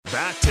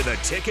Back to the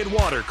Ticket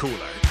Water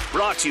Cooler,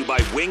 brought to you by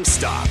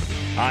Wingstop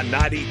on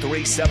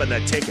 93.7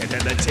 The Ticket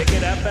and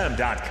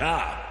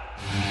theticketfm.com.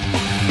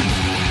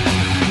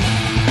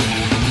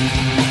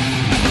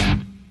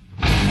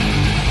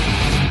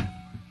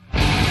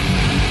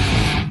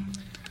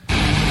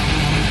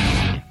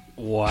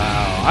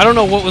 Wow. I don't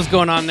know what was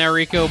going on there,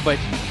 Rico, but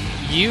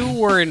you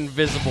were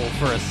invisible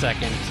for a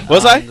second.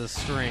 Was on I? The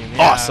stream.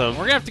 Awesome.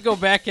 We're going to have to go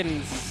back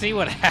and see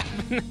what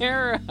happened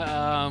there.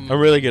 I'm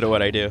really good at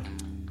what I do.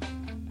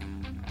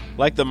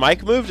 Like the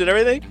mic moved and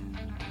everything?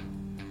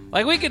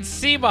 Like we could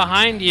see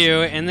behind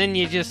you, and then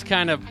you just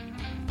kind of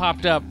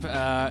popped up.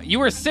 You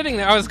were sitting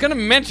there. I was going to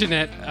mention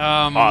it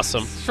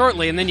Awesome.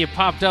 shortly, and then you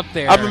popped up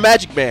there. I'm a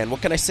magic man.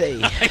 What can I say?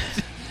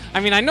 I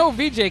mean, I know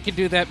VJ could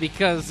do that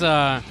because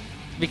of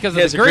He the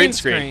has a green green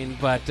screen,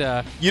 but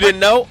You didn't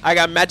know? I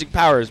got magic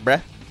powers,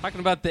 bruh. talking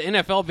about the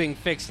NFL being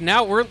fixed,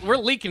 now we're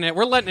leaking it.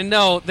 We're letting it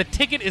know the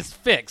ticket is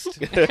fixed.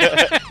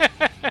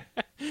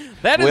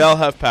 We all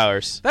have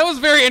powers. That was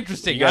very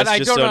interesting. You guys I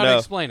just don't know don't how to know.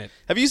 explain it.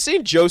 Have you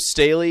seen Joe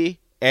Staley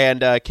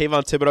and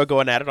Kayvon Thibodeau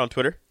going at it on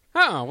Twitter?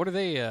 Huh, what are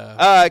they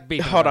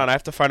beating Hold about? on, I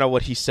have to find out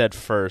what he said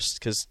first,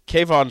 because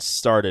Kayvon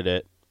started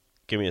it.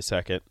 Give me a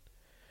second.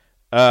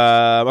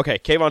 Okay,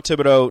 Kayvon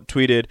Thibodeau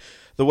tweeted,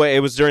 the way it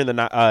was during the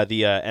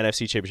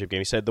NFC Championship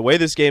game. He said, the way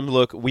this game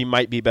look, we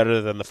might be better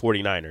than the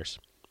 49ers.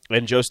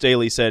 And Joe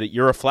Staley said,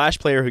 you're a flash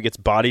player who gets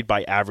bodied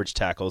by average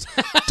tackles.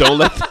 Don't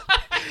let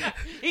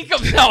He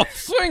comes out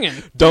swinging.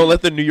 don't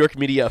let the New York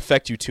media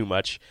affect you too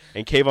much.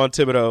 And Kayvon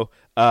Thibodeau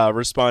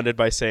responded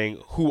by saying,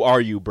 who are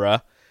you,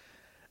 bruh?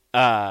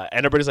 And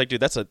everybody's like, dude,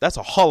 that's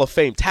a Hall of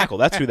Fame tackle.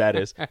 That's who that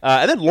is.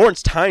 And then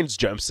Lawrence Tynes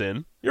jumps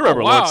in. You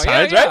remember Lawrence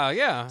Tynes, right?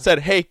 Yeah. Said,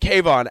 hey,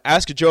 Kayvon,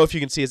 ask Joe if you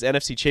can see his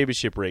NFC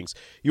Championship rings.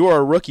 You are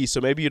a rookie, so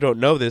maybe you don't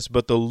know this,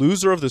 but the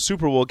loser of the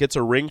Super Bowl gets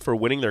a ring for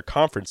winning their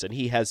conference, and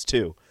he has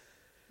two.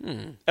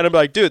 And I'm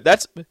like, dude,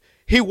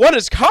 he won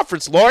his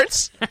conference,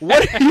 Lawrence.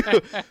 What are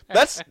you?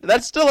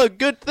 That's still a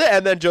good thing.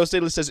 And then Joe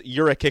Staley says,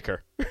 you're a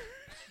kicker.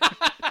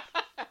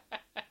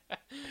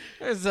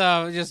 There's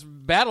just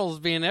battles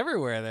being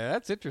everywhere there.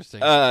 That's interesting.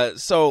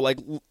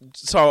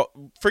 So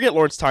forget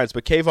Lawrence Tynes,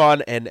 but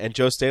Kayvon and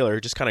Joe Staley are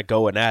just kind of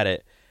going at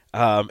it.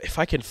 If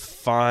I can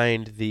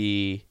find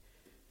the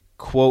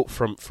quote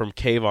from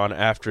Kayvon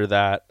after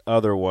that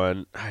other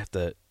one, I have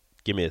to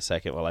give me a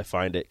second while I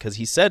find it, because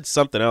he said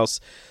something else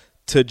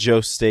to Joe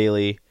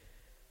Staley,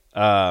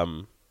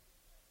 and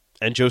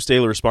Joe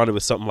Staley responded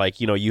with something like,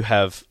 you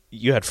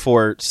had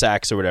 4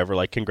 sacks or whatever,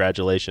 like,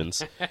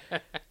 congratulations.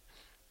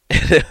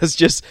 It was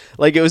just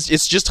like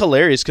it's just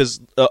hilarious because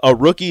a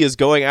rookie is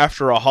going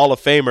after a Hall of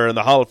Famer and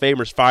the Hall of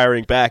Famer's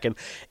firing back, and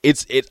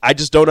I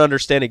just don't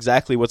understand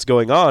exactly what's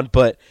going on,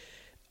 but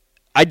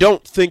I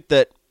don't think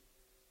that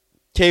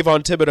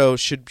Kayvon Thibodeau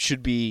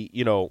should be,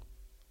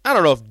 I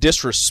don't know if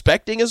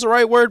disrespecting is the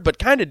right word, but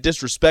kind of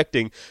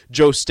disrespecting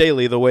Joe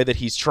Staley the way that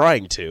he's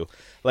trying to.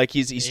 Like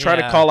he's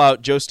trying to call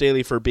out Joe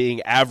Staley for being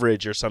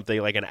average or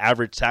something, like an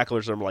average tackler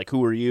or something. Like,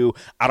 who are you?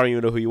 I don't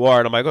even know who you are.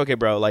 And I'm like, okay,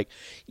 bro, like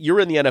you're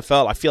in the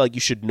NFL. I feel like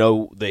you should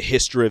know the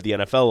history of the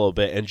NFL a little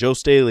bit. And Joe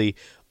Staley,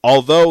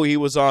 although he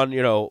was on,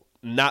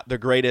 not the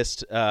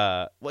greatest.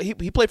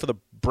 He played for the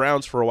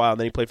Browns for a while, and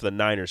then he played for the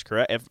Niners.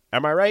 Correct?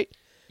 Am I right?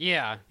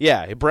 Yeah.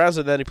 Yeah, Browns,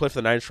 and then he played for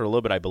the Niners for a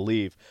little bit, I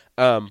believe.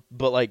 But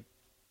like.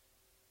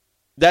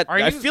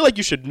 I feel like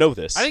you should know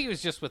this. I think it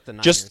was just with the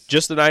Niners.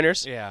 Just the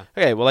Niners? Yeah.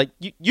 Okay, well, like,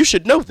 you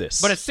should know this.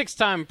 But a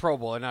 6-time Pro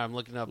Bowl, and now I'm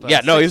looking up. Yeah,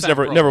 no, he was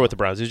Pro never Bowl. with the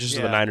Browns. He was just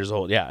with the Niners as a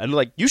whole. Yeah, and,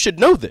 like, you should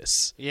know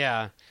this.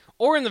 Yeah.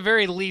 Or in the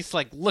very least,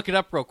 like, look it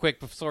up real quick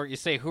before you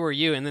say, who are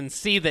you? And then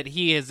see that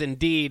he has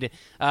indeed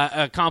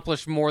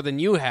accomplished more than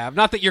you have.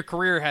 Not that your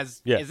career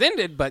has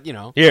ended, but,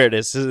 Here it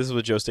is. This is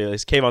what Joe Staley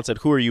said. Kayvon said,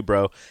 who are you,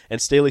 bro? And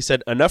Staley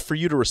said, enough for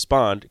you to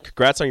respond.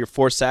 Congrats on your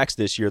 4 sacks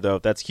this year, though.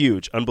 That's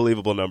huge.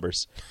 Unbelievable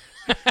numbers.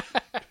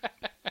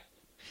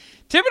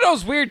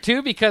 Thibodeau's weird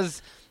too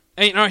because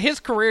his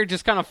career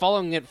just kind of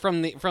following it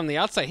from the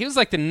outside. He was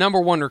like the number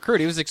 1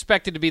 recruit. He was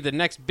expected to be the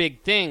next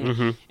big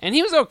thing, and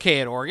he was okay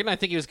at Oregon. I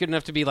think he was good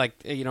enough to be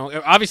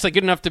obviously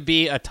good enough to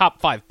be a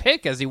top 5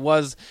 pick as he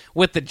was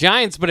with the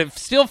Giants. But it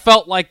still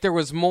felt like there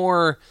was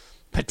more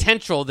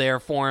potential there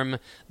for him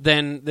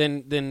than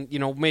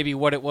maybe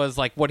what it was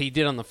like what he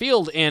did on the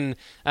field. And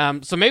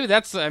so maybe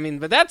that's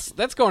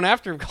going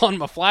after him, calling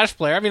him a flash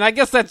player. I mean, I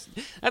guess that's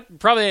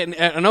probably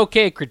an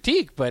okay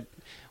critique, but.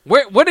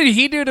 What did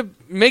he do to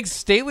make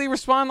Staley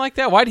respond like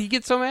that? Why did he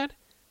get so mad?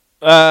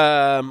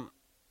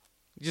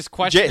 Just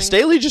questioning.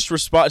 Staley just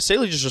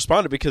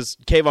responded because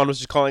Kayvon was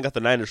just calling out the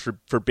Niners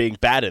for being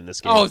bad in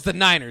this game. Oh, it's the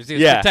Niners. He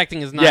was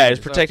protecting his Niners. Yeah, he's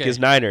protecting his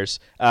Niners.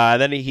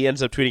 Then he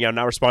ends up tweeting out,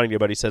 not responding to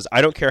anybody. He says,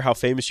 I don't care how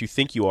famous you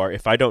think you are.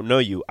 If I don't know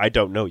you, I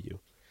don't know you.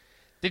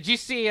 Did you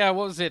see, what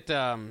was it,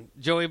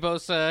 Joey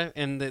Bosa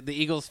and the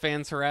Eagles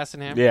fans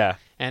harassing him? Yeah.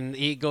 And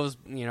he goes,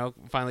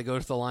 finally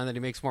goes to the line that he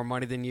makes more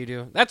money than you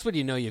do. That's when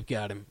you know you've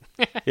got him.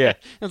 Yeah.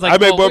 It's like, I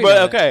make more money.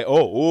 Okay.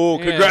 Oh,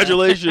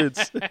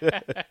 congratulations.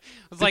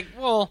 It's like,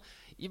 well,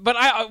 But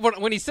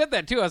when he said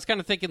that, too, I was kind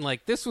of thinking,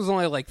 like, this was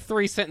only, like,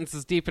 3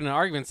 sentences deep in an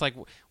argument. It's like,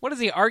 what does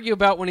he argue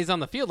about when he's on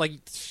the field? Like,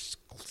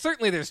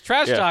 certainly there's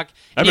trash talk.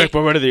 I make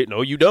more money than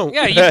no, you don't.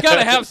 Yeah, you've got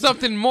to have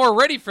something more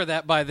ready for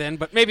that by then.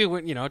 But maybe, to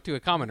a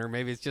commenter,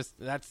 maybe it's just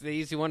that's the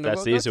easy one to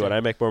That's the easy one. I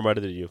make more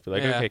money than you. Be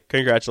like, Yeah. okay,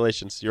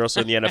 congratulations. You're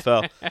also in the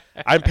NFL.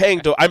 I'm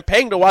paying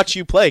to watch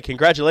you play.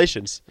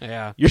 Congratulations.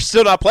 Yeah. You're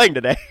still not playing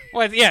today.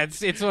 Well, yeah,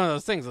 it's one of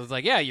those things. It's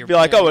like, yeah, you're. Be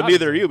like, yeah, oh, and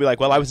neither are obviously. you. Be like,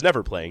 well, I was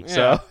never playing. Yeah.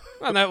 So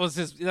Well,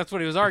 that's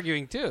what he was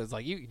arguing too. It's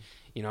like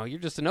you're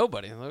just a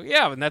nobody. Like,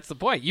 yeah, and that's the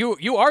point.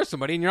 You are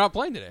somebody, and you're not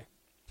playing today.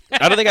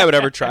 I don't think I would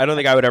ever try. I don't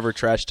think I would ever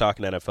trash talk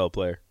an NFL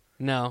player.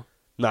 No,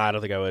 No, I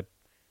don't think I would.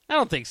 I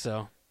don't think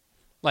so.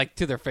 Like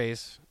to their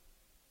face.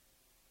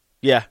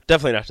 Yeah,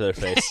 definitely not to their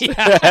face.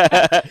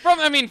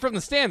 From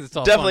the stands, it's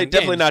all definitely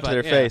fun and games, not to but,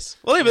 their yeah. face.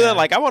 Well, even then,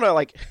 like I want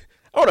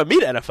to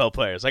meet NFL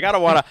players. Like I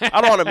don't want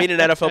to meet an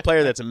NFL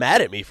player that's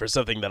mad at me for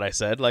something that I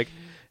said. Like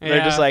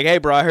they're just Yeah. like, hey,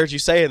 bro, I heard you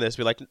saying this.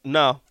 Be like,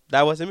 no,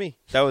 that wasn't me.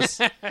 That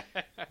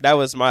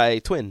was my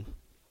twin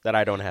that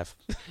I don't have.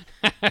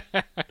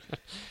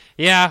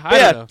 Yeah, But I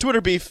yeah, don't know.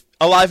 Twitter beef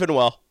alive and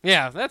well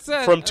Yeah, that's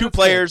from two that's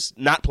players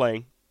not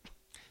playing. good.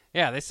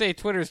 Yeah, they say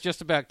Twitter's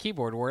just about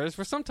keyboard warriors.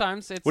 For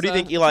sometimes it's. What do you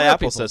think Eli other Apple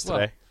people says as well.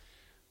 today?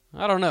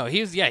 I don't know.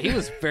 He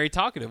was very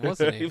talkative,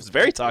 wasn't he? He was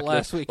very talkative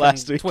last week.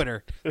 last on week.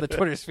 Twitter, the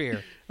Twitter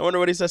sphere. I wonder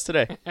what he says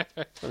today.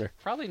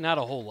 Probably not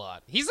a whole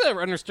lot. He's an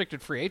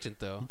unrestricted free agent,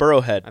 though.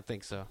 Burrowhead. I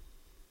think so.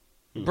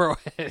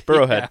 Burrowhead.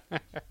 Burrowhead. Yeah.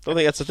 Don't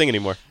think that's the thing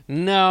anymore.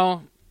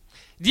 No.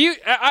 Do you?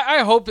 I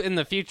hope in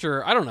the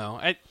future. I don't know.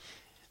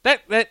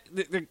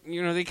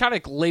 They kind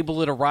of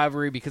label it a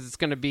rivalry because it's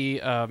going to be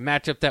a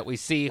matchup that we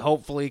see.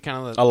 Hopefully,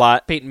 kind of A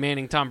lot. Peyton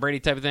Manning, Tom Brady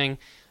type of thing.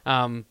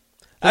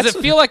 Does That's-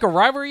 it feel like a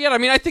rivalry yet? I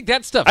mean, I think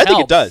that stuff. I think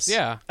it helps. does.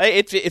 Yeah.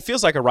 It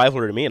feels like a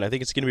rivalry to me, and I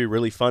think it's going to be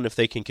really fun if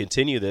they can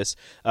continue this.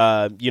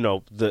 The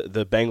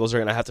Bengals are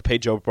going to have to pay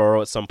Joe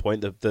Burrow at some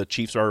point. The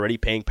Chiefs are already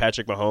paying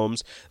Patrick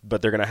Mahomes,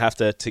 but they're going to have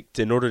to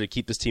in order to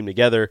keep this team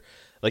together.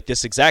 Like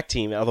this exact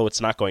team, although it's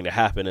not going to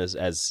happen as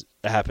it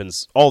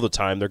happens all the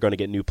time, they're going to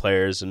get new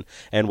players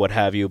and what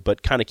have you.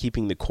 But kind of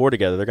keeping the core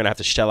together, they're going to have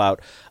to shell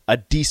out a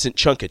decent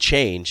chunk of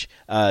change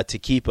to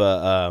keep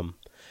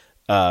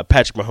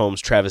Patrick Mahomes,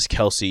 Travis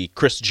Kelce,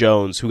 Chris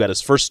Jones, who got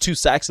his first 2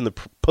 sacks in the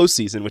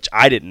postseason, which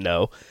I didn't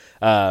know.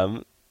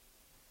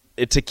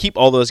 To keep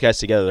all those guys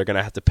together, they're going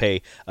to have to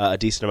pay a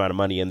decent amount of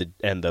money, and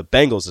the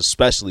Bengals,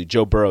 especially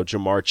Joe Burrow,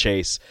 Jamar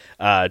Chase,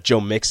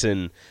 Joe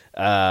Mixon,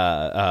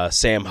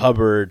 Sam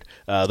Hubbard,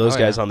 those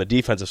guys on the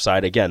defensive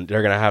side. Again,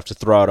 they're going to have to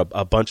throw out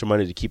a bunch of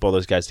money to keep all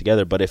those guys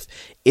together. But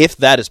if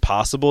that is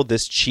possible,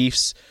 this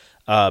Chiefs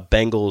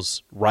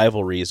Bengals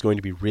rivalry is going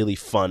to be really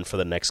fun for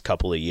the next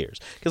couple of years.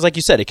 Because like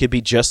you said, it could be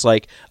just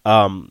like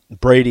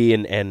Brady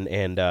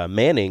and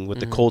Manning with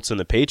the Colts and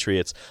the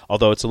Patriots,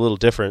 although it's a little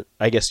different.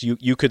 I guess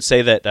you could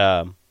say that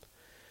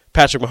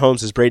Patrick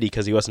Mahomes is Brady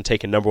because he wasn't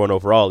taken number 1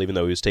 overall, even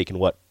though he was taken,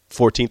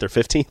 14th or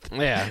 15th?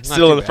 Yeah, not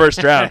Still too in the bad.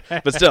 first round.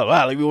 But still,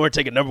 wow, we weren't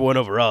taking number 1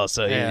 overall,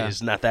 so Yeah.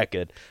 he's not that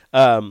good.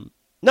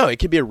 No, it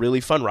could be a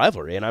really fun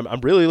rivalry, and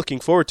I'm really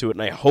looking forward to it,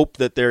 and I hope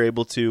that they're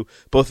able to,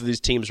 both of these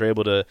teams are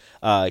able to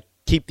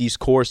keep these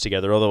cores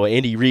together, although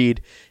Andy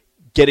Reid,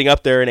 getting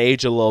up there in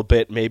age a little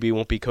bit, maybe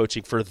won't be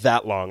coaching for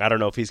that long. I don't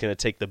know if he's going to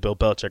take the Bill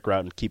Belichick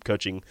route and keep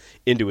coaching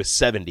into his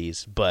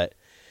 70s, but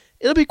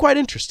it'll be quite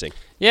interesting.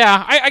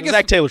 Yeah, I guess.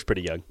 Zach Taylor's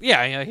pretty young.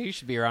 Yeah, he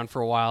should be around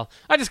for a while.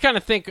 I just kind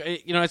of think,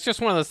 it's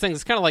just one of those things.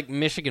 It's kind of like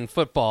Michigan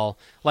football.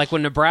 Like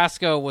when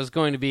Nebraska was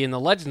going to be in the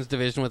Legends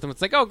division with them,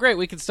 it's like, oh, great,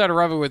 we could start a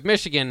rivalry with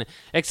Michigan,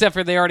 except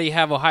for they already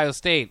have Ohio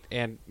State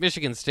and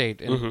Michigan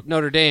State and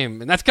Notre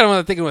Dame. And that's kind of what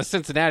I'm thinking with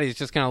Cincinnati. It's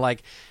just kind of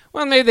like,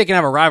 well, maybe they can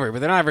have a rivalry, but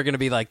they're not ever going to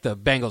be like the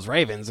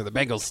Bengals-Ravens or the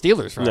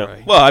Bengals-Steelers rivalry.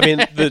 No. Well, I mean,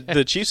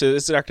 the Chiefs,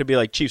 it's not going to be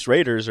like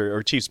Chiefs-Raiders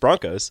or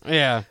Chiefs-Broncos,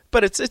 Yeah.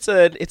 but it's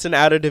an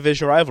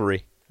out-of-division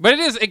rivalry. But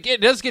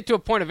it does get to a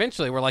point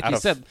eventually where, like Out you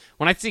of said,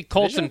 when I see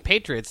Colts division? and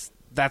Patriots,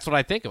 that's what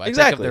I think of. I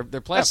Exactly. think of their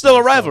playoff That's still a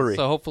games. rivalry.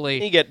 So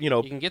hopefully You get, you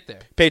can get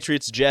there.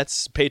 Patriots,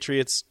 Jets,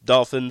 Patriots,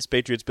 Dolphins,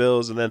 Patriots,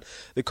 Bills, and then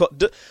the Colts.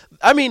 Do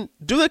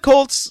the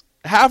Colts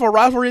have a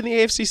rivalry in the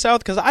AFC South?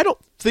 Because I don't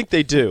think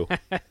they do.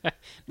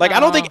 I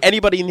don't think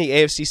anybody in the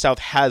AFC South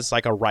has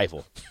like a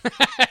rival.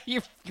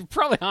 You're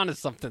probably onto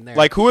something there.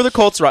 Like, who are the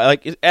Colts?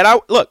 And I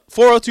look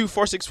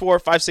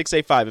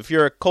 402-464-5685. If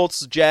you're a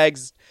Colts,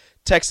 Jags,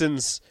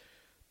 Texans,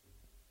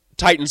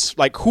 Titans,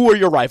 like, who are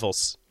your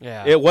rivals?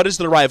 Yeah. What is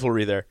the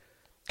rivalry there?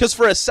 Because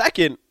for a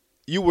second,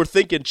 you were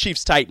thinking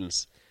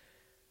Chiefs-Titans.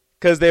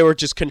 Because they were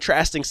just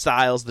contrasting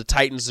styles. The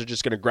Titans are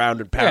just going to ground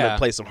and pound and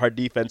play some hard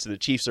defense, and the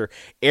Chiefs are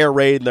air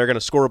raid, and they're going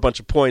to score a bunch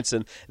of points.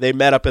 And they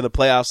met up in the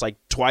playoffs like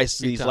twice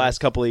these times. last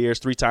couple of years,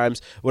 3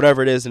 times,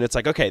 whatever it is. And it's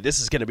like, okay, this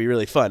is going to be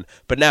really fun.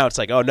 But now it's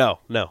like, oh no.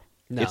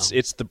 It's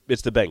the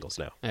Bengals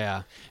now.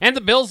 Yeah, and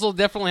the Bills will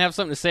definitely have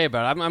something to say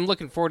about it. I'm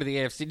looking forward to the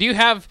AFC.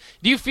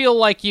 Do you feel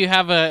like you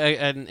have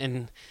a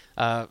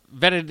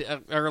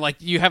vetted, or like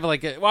you have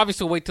like well,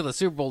 obviously we'll wait till the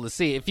Super Bowl to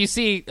see. If you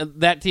see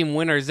that team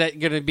winner, is that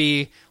going to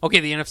be okay?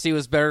 The NFC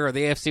was better or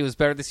the AFC was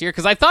better this year?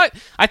 Because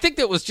I think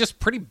that was just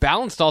pretty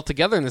balanced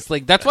altogether in this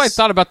league. That's why I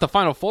thought about the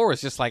Final Four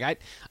was just like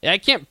I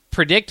can't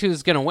predict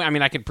who's going to win. I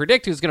mean, I can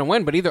predict who's going to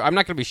win, but either I'm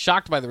not going to be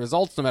shocked by the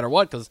results no matter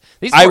what because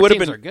these four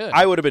teams are good.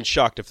 I would have been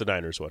shocked if the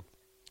Niners won.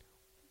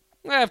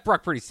 Well, if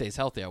Brock Purdy stays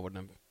healthy, I wouldn't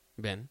have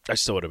been. I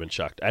still would have been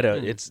shocked. I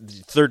don't. It's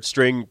third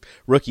string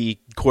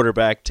rookie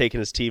quarterback taking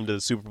his team to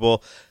the Super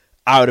Bowl.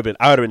 I would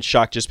have been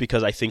shocked just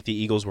because I think the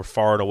Eagles were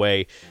far and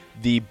away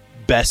the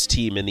best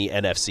team in the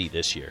NFC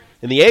this year.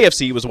 In the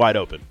AFC, it was wide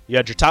open. You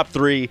had your top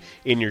three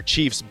in your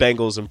Chiefs,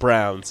 Bengals, and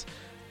Browns.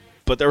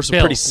 But there were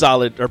some pretty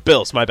solid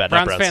Bills. My bad.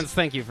 Browns, not Browns fans,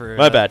 thank you for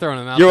my bad. Throwing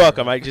them out. You're there.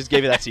 welcome. I just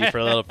gave you that to you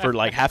for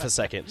like half a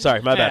second.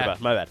 Sorry, my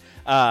bad. My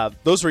bad.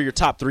 Those were your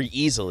top three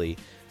easily.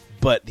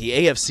 But the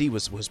AFC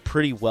was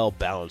pretty well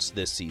balanced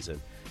this season.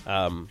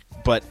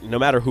 But no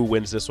matter who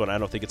wins this one, I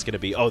don't think it's going to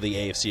be, the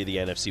AFC or the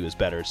NFC was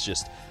better. It's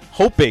just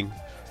hoping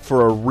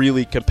for a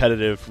really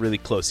competitive, really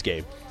close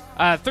game.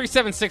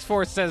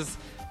 3764 says,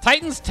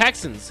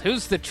 Titans-Texans,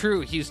 who's the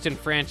true Houston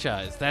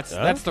franchise? That's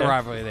the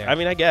rivalry there. I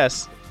mean, I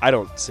guess. I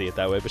don't see it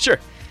that way, but sure.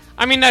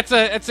 I mean, it's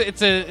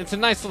a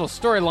nice little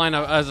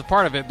storyline as a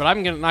part of it, but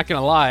I'm not going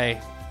to lie.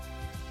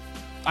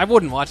 I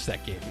wouldn't watch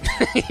that game.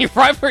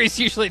 Rivalries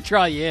usually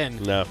draw you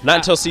in. No, not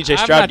until C.J.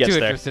 Stroud gets there. I'm not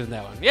too interested in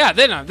that one. Yeah,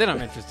 then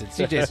I'm interested.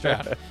 C.J.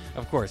 Stroud,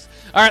 of course.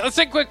 All right, let's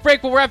take a quick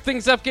break. We'll wrap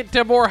things up, get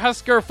to more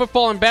Husker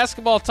football and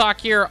basketball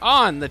talk here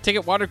on the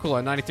Ticket Water Cooler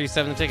on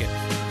 93.7 The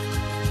Ticket.